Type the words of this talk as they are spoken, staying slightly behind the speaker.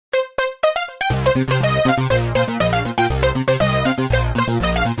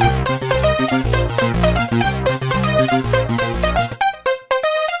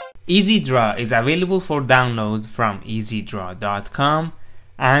Eazydraw is available for download from eazydraw.com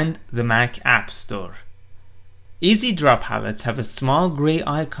and the Mac App Store. Eazydraw palettes have a small gray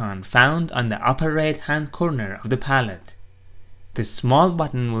icon found on the upper right hand corner of the palette. The small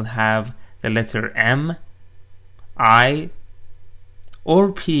button will have the letter M, I,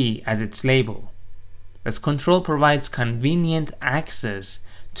 or P as its label. This control provides convenient access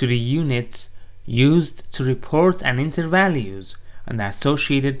to the units used to report and enter values on the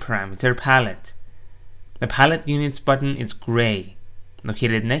associated parameter palette. The palette units button is gray,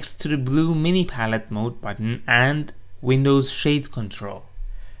 located next to the blue mini palette mode button and Windows shade control.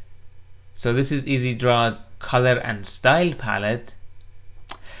 So this is Eazydraw's color and style palette,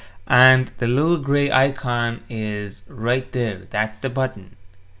 and the little gray icon is right there. That's the button,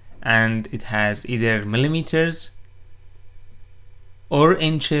 and it has either millimeters or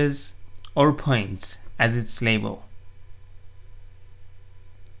inches or points as its label.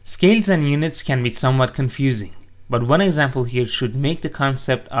 Scales and units can be somewhat confusing, but one example here should make the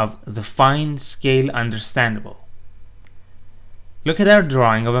concept of the fine scale understandable. Look at our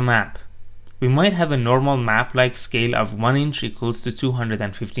drawing of a map. We might have a normal map-like scale of 1 inch equals to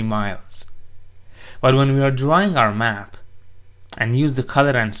 250 miles. But when we are drawing our map and use the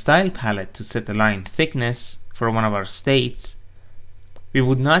color and style palette to set the line thickness for one of our states, we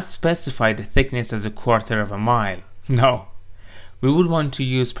would not specify the thickness as 1/4 of a mile. No. We would want to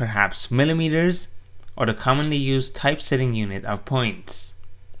use perhaps millimeters or the commonly used typesetting unit of points.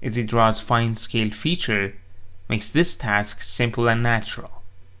 Eazydraw's fine scale feature makes this task simple and natural.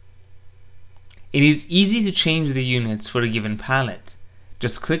 It is easy to change the units for a given palette.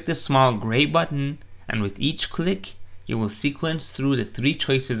 Just click the small gray button, and with each click you will sequence through the 3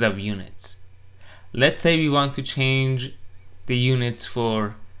 choices of units. Let's say we want to change the units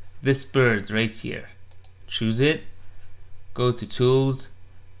for this bird right here. Choose it, go to Tools,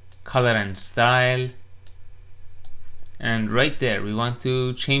 Color and Style, and right there we want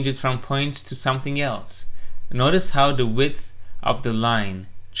to change it from points to something else. Notice how the width of the line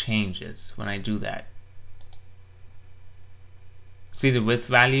changes when I do that. See the width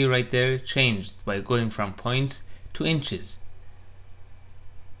value right there changed by going from points to inches.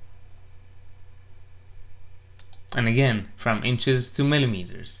 And again from inches to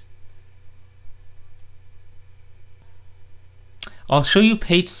millimeters. I'll show you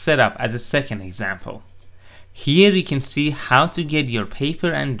page setup as a second example. Here you can see how to get your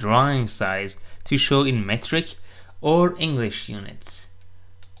paper and drawing size to show in metric or English units.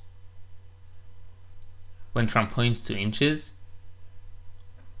 Went from points to inches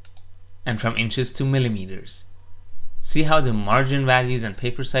and from inches to millimeters. See how the margin values and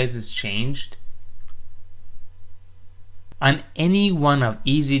paper sizes changed? On any one of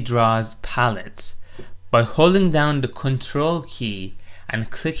Eazydraw's palettes, by holding down the Control key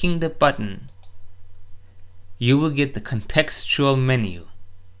and clicking the button, you will get the Contextual Menu.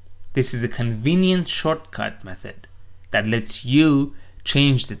 This is a convenient shortcut method that lets you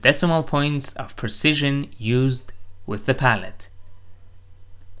change the decimal points of precision used with the palette.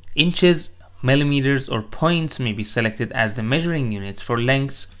 Inches, millimeters, or points may be selected as the measuring units for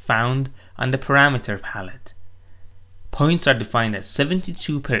lengths found on the parameter palette. Points are defined as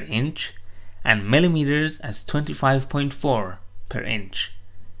 72 per inch and millimeters as 25.4 per inch.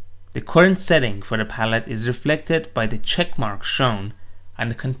 The current setting for the palette is reflected by the check mark shown on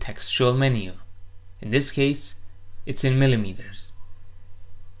the contextual menu. In this case, it's in millimeters.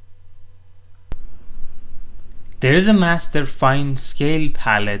 There is a master fine scale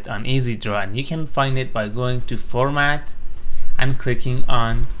palette on Eazydraw, and you can find it by going to Format and clicking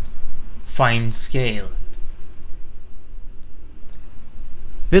on Fine Scale.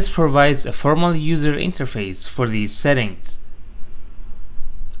 This provides a formal user interface for these settings.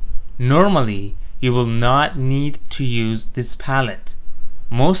 Normally, you will not need to use this palette.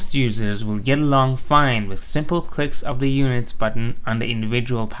 Most users will get along fine with simple clicks of the Units button on the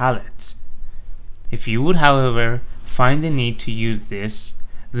individual palettes. If you would, however, find the need to use this,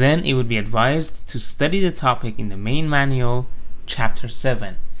 then it would be advised to study the topic in the main manual, Chapter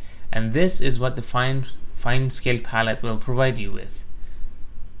 7, and this is what the fine scale palette will provide you with.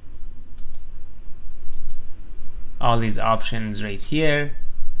 All these options right here.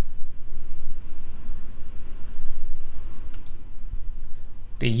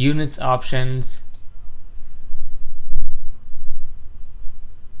 The units options,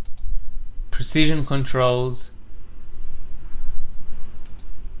 precision controls,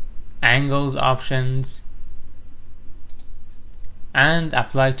 angles options, and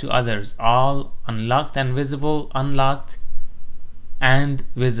apply to others, all unlocked and visible, unlocked and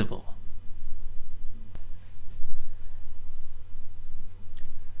visible.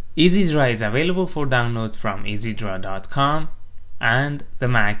 Eazydraw is available for download from eazydraw.com and the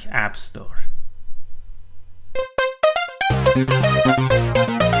Mac App Store.